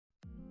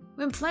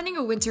When planning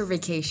a winter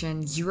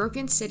vacation,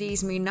 European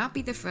cities may not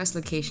be the first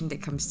location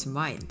that comes to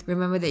mind.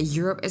 Remember that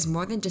Europe is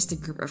more than just a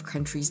group of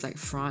countries like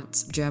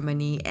France,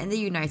 Germany, and the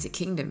United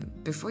Kingdom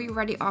before you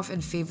write it off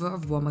in favor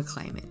of warmer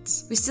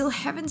climates. We still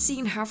haven't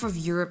seen half of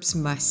Europe's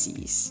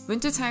must-sees.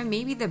 Wintertime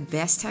may be the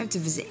best time to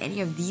visit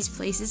any of these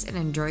places and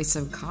enjoy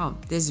some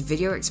calm. This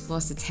video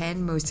explores the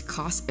 10 most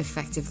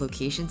cost-effective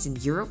locations in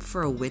Europe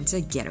for a winter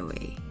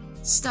getaway.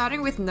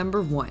 Starting with number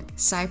 1,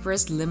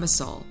 Cyprus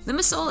Limassol.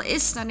 Limassol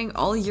is stunning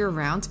all year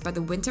round, but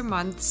the winter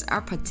months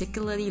are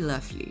particularly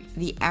lovely.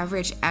 The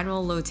average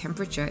annual low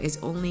temperature is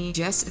only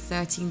just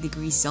 13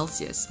 degrees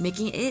Celsius,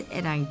 making it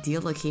an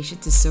ideal location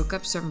to soak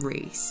up some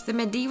rays. The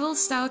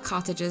medieval-style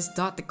cottages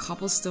dot the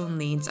cobblestone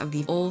lanes of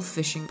the old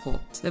fishing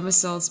port.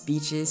 Limassol's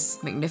beaches,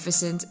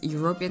 magnificent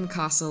European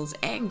castles,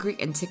 and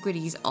Greek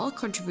antiquities all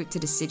contribute to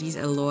the city's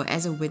allure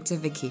as a winter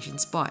vacation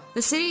spot.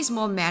 The city is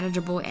more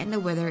manageable and the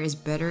weather is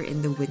better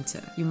in the winter.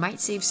 You might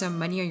save some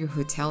money on your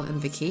hotel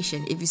and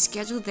vacation if you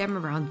schedule them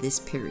around this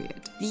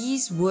period.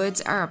 These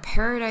woods are a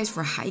paradise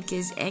for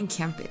hikers and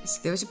campers.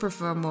 Those who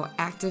prefer more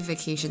active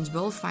vacations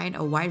will find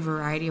a wide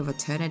variety of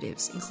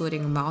alternatives,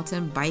 including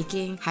mountain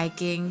biking,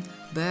 hiking,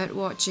 bird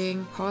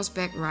watching,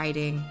 horseback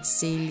riding,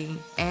 sailing,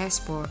 air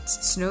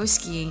sports, snow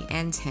skiing,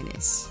 and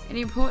tennis. An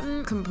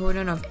important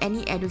component of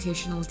any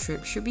educational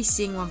trip should be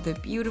seeing one of the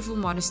beautiful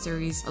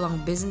monasteries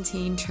along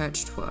Byzantine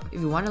church tour.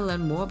 If you want to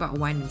learn more about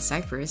wine in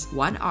Cyprus,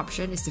 one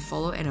option is to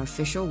follow an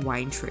official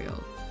wine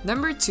trail.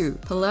 Number 2,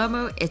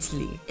 Palermo,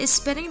 Italy. Is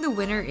spending the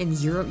winter in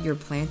Europe your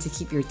plan to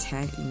keep your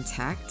tan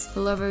intact?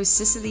 Palermo,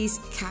 Sicily's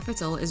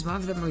capital, is one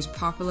of the most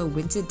popular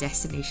winter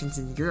destinations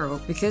in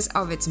Europe because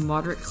of its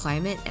moderate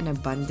climate and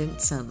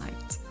abundant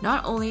sunlight.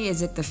 Not only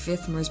is it the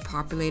 5th most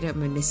populated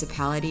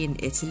municipality in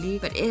Italy,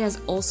 but it has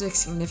also a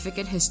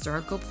significant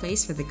historical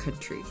place for the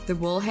country. The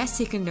world has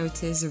taken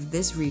notice of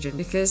this region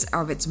because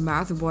of its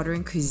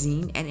mouth-watering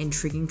cuisine and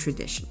intriguing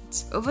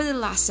traditions. Over the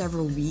last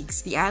several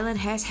weeks, the island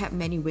has had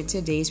many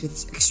winter days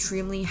with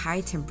extremely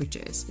high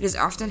temperatures. It is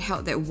often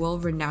held that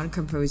world-renowned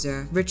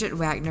composer Richard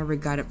Wagner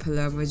regarded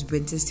Palermo's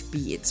winters to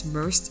be its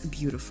most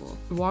beautiful.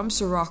 Warm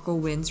Sirocco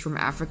winds from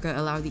Africa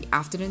allow the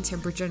afternoon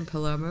temperature in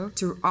Palermo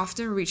to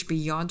often reach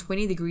beyond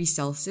 20 degrees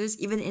Celsius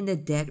even in the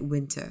dead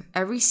winter.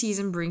 Every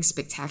season brings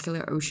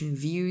spectacular ocean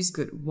views,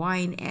 good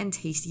wine, and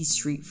tasty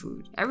street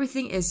food.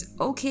 Everything is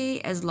okay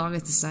as long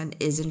as the sun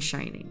isn't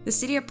shining. The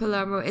city of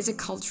Palermo is a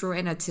cultural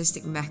and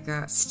artistic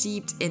mecca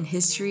steeped in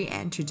history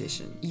and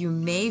tradition. You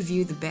may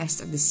view the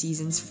best of the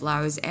season's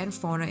flowers and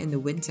fauna in the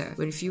winter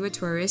when fewer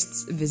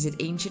tourists visit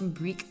ancient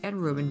Greek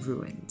and Roman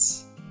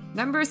ruins.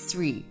 Number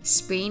 3,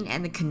 Spain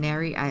and the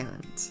Canary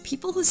Islands.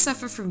 People who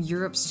suffer from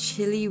Europe's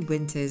chilly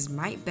winters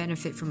might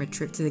benefit from a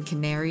trip to the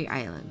Canary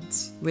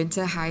Islands.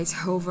 Winter highs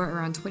hover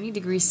around 20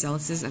 degrees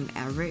Celsius on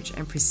average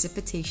and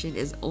precipitation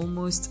is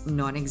almost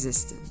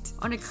non-existent.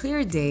 On a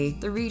clear day,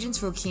 the region's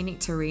volcanic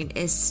terrain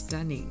is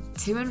stunning.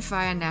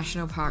 Timanfaya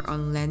National Park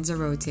on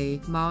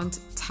Lanzarote, Mount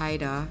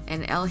Teide,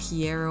 and El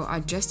Hierro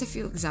are just a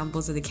few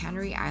examples of the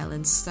Canary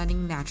Islands'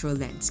 stunning natural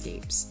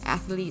landscapes.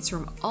 Athletes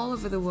from all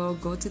over the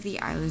world go to the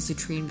islands to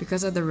train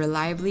because of the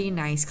reliably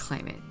nice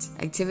climate.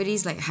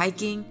 Activities like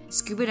hiking,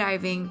 scuba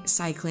diving,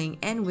 cycling,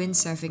 and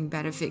windsurfing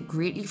benefit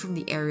greatly from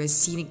the area's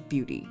scenic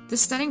beauty. The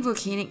stunning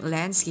volcanic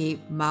landscape,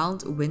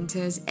 mild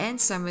winters and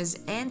summers,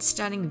 and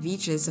stunning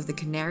beaches of the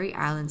Canary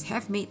Islands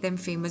have made them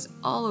famous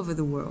all over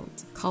the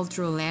world.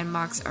 Cultural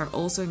landmarks are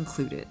also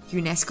included.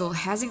 UNESCO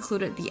has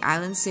included the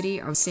island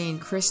city of San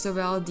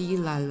Cristobal de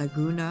la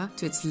Laguna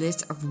to its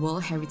list of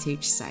World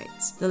Heritage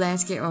Sites. The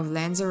landscape of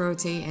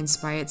Lanzarote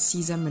inspired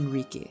Cesar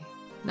Manrique.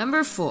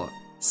 Number 4,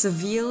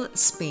 Seville,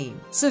 Spain.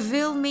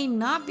 Seville may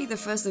not be the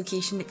first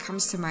location that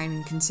comes to mind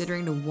when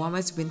considering the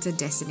warmest winter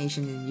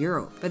destination in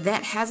Europe, but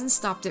that hasn't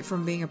stopped it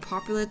from being a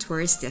popular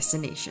tourist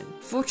destination.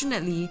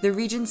 Fortunately, the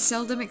region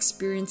seldom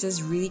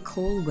experiences really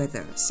cold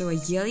weather, so a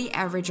yearly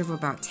average of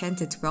about 10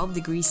 to 12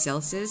 degrees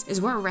Celsius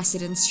is what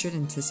residents should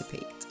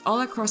anticipate.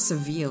 All across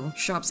Seville,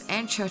 shops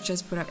and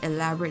churches put up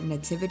elaborate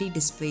nativity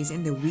displays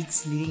in the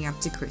weeks leading up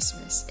to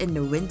Christmas. In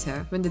the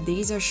winter, when the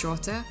days are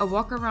shorter, a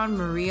walk around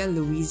Maria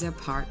Luisa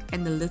Park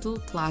and the little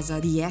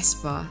Plaza de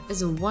Espa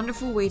is a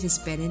wonderful way to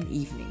spend an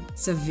evening.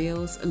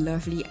 Seville's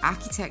lovely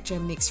architecture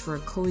makes for a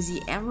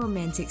cozy and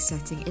romantic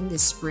setting in the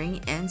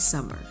spring and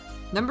summer.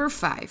 Number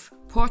 5,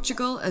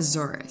 Portugal,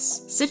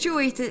 Azores.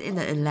 Situated in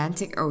the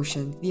Atlantic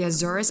Ocean, the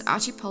Azores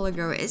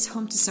archipelago is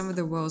home to some of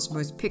the world's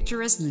most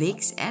picturesque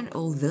lakes and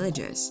old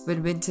villages.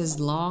 When winter's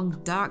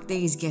long, dark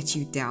days get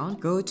you down,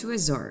 go to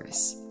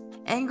Azores.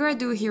 Angra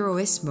do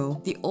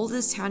Heroísmo, the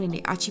oldest town in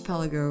the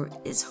archipelago,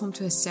 is home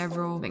to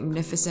several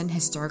magnificent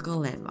historical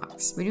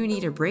landmarks. When you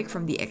need a break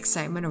from the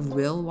excitement of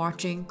whale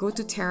watching, go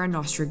to Terra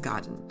Nostra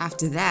Garden.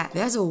 After that,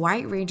 there's a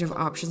wide range of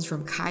options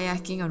from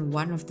kayaking on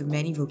one of the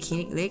many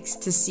volcanic lakes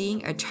to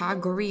seeing a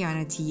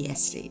Chagoriana tea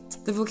estate.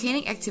 The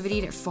volcanic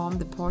activity that formed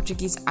the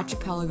Portuguese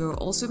archipelago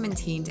also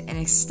maintained an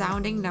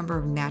astounding number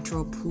of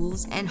natural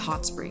pools and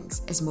hot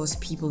springs. As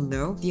most people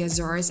know, the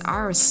Azores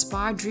are a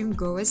spa dream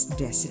goer's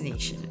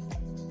destination.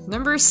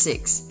 Number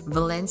 6.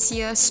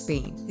 Valencia,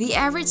 Spain. The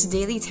average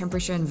daily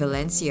temperature in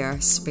Valencia,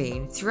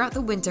 Spain, throughout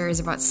the winter is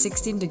about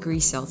 16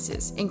 degrees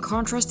Celsius, in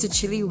contrast to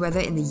chilly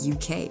weather in the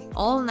UK.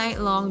 All night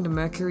long, the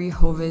mercury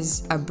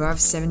hovers above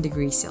 7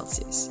 degrees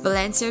Celsius.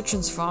 Valencia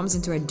transforms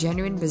into a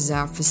genuine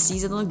bazaar for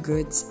seasonal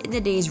goods in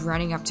the days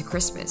running up to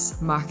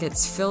Christmas.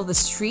 Markets fill the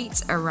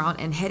streets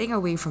around and heading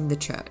away from the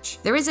church.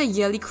 There is a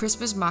yearly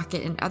Christmas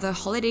market and other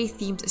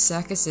holiday-themed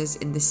circuses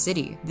in the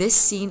city. This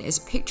scene is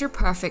picture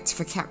perfect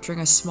for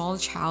capturing a small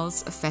child's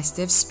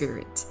festive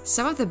spirit.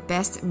 Some of the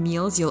best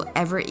meals you'll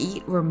ever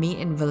eat were made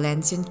in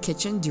Valencian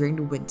kitchen during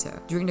the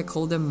winter. During the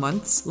colder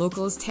months,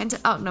 locals tend to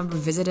outnumber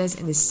visitors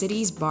in the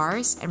city's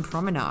bars and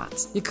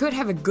promenades. You could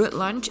have a good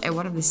lunch at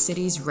one of the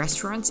city's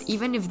restaurants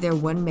even if there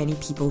weren't many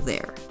people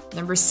there.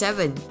 Number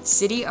 7.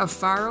 City of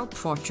Faro,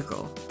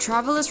 Portugal.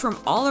 Travelers from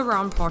all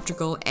around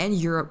Portugal and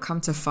Europe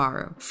come to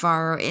Faro.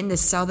 Faro, in the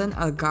southern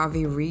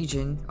Algarve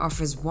region,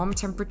 offers warm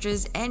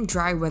temperatures and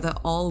dry weather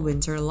all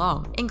winter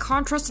long, in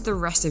contrast to the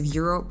rest of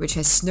Europe, which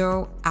has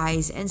snow,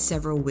 ice, and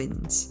several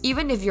winds.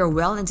 Even if you're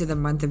well into the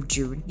month of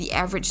June, the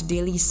average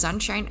daily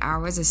sunshine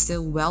hours are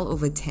still well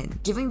over 10,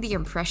 giving the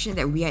impression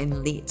that we are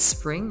in late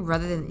spring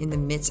rather than in the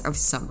midst of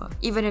summer.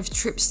 Even if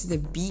trips to the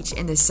beach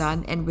in the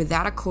sun and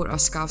without a coat or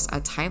scarves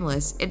are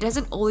timeless, it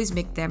doesn't always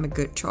make them a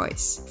good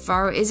choice.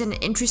 Faro is an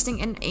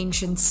interesting and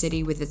ancient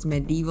city with its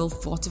medieval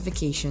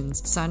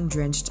fortifications,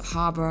 sun-drenched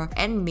harbor,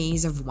 and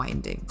maze of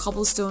winding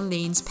cobblestone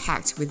lanes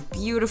packed with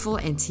beautiful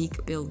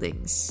antique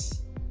buildings.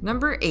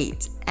 Number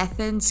 8.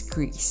 Athens,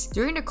 Greece.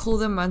 During the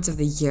colder months of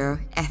the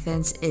year,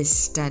 Athens is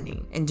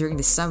stunning, and during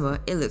the summer,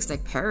 it looks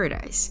like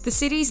paradise. The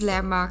city's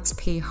landmarks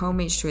pay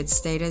homage to its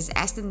status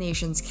as the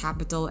nation's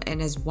capital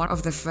and as one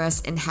of the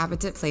first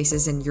inhabited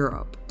places in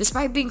Europe.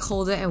 Despite being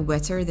colder and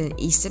wetter than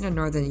Eastern and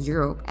Northern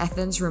Europe,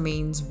 Athens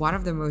remains one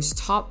of the most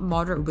top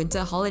moderate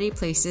winter holiday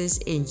places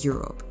in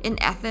Europe.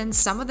 In Athens,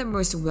 some of the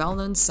most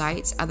well-known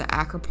sites are the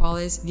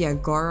Acropolis, the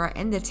Agora,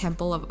 and the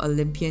Temple of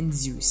Olympian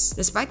Zeus.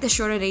 Despite the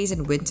shorter days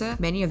in winter,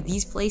 many of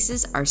these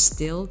places are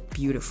still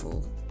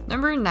beautiful.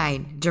 Number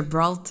 9.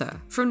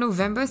 Gibraltar. From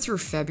November through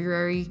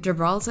February,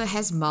 Gibraltar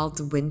has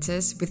mild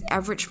winters with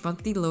average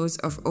monthly lows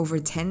of over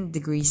 10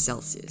 degrees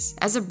Celsius.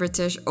 As a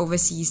British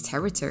overseas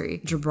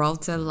territory,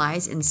 Gibraltar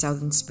lies in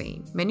southern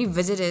Spain. Many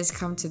visitors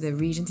come to the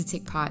region to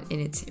take part in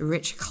its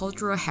rich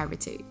cultural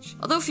heritage.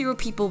 Although fewer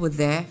people were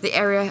there, the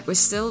area was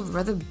still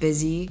rather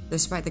busy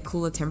despite the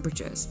cooler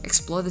temperatures.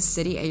 Explore the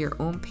city at your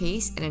own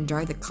pace and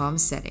enjoy the calm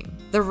setting.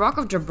 The Rock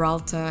of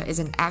Gibraltar is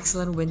an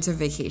excellent winter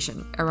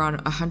vacation.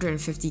 Around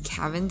 150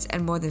 cabins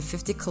and more than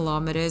 50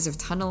 kilometers of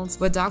tunnels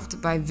were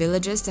dug by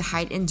villagers to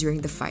hide in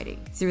during the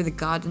fighting. Through the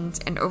gardens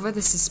and over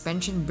the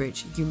suspension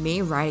bridge, you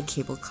may ride a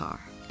cable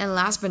car. And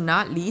last but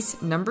not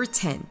least, number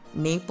 10.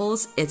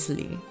 Naples,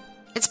 Italy.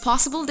 It's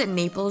possible that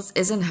Naples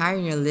isn't high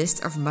on your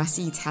list of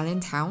must-see Italian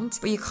towns,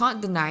 but you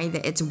can't deny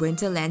that its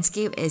winter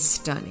landscape is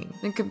stunning.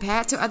 When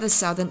compared to other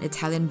southern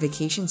Italian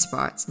vacation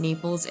spots,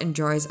 Naples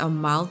enjoys a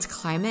mild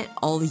climate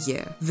all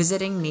year.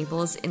 Visiting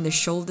Naples in the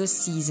shoulder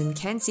season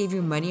can save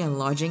you money on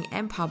lodging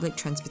and public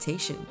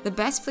transportation. The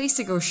best place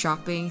to go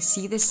shopping,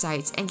 see the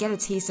sights, and get a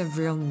taste of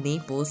real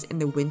Naples in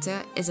the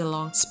winter is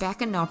along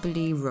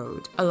Spaccanopoli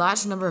Road. A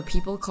large number of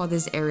people call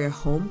this area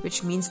home,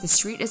 which means the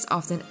street is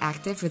often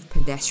active with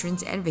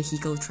pedestrians and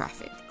vehicle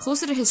traffic.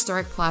 Close to the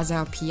historic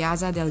plaza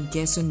Piazza del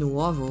Gesso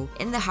Nuovo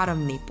in the heart of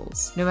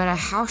Naples. No matter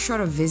how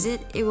short a visit,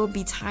 it will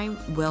be time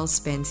well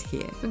spent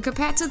here. When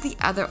compared to the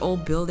other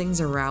old buildings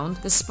around,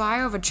 the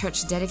spire of a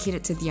church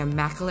dedicated to the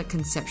Immaculate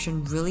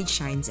Conception really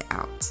shines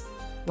out.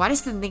 What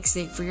is the next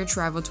date for your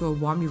travel to a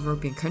warm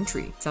European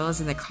country? Tell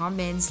us in the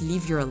comments,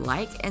 leave your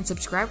like, and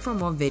subscribe for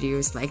more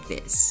videos like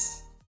this.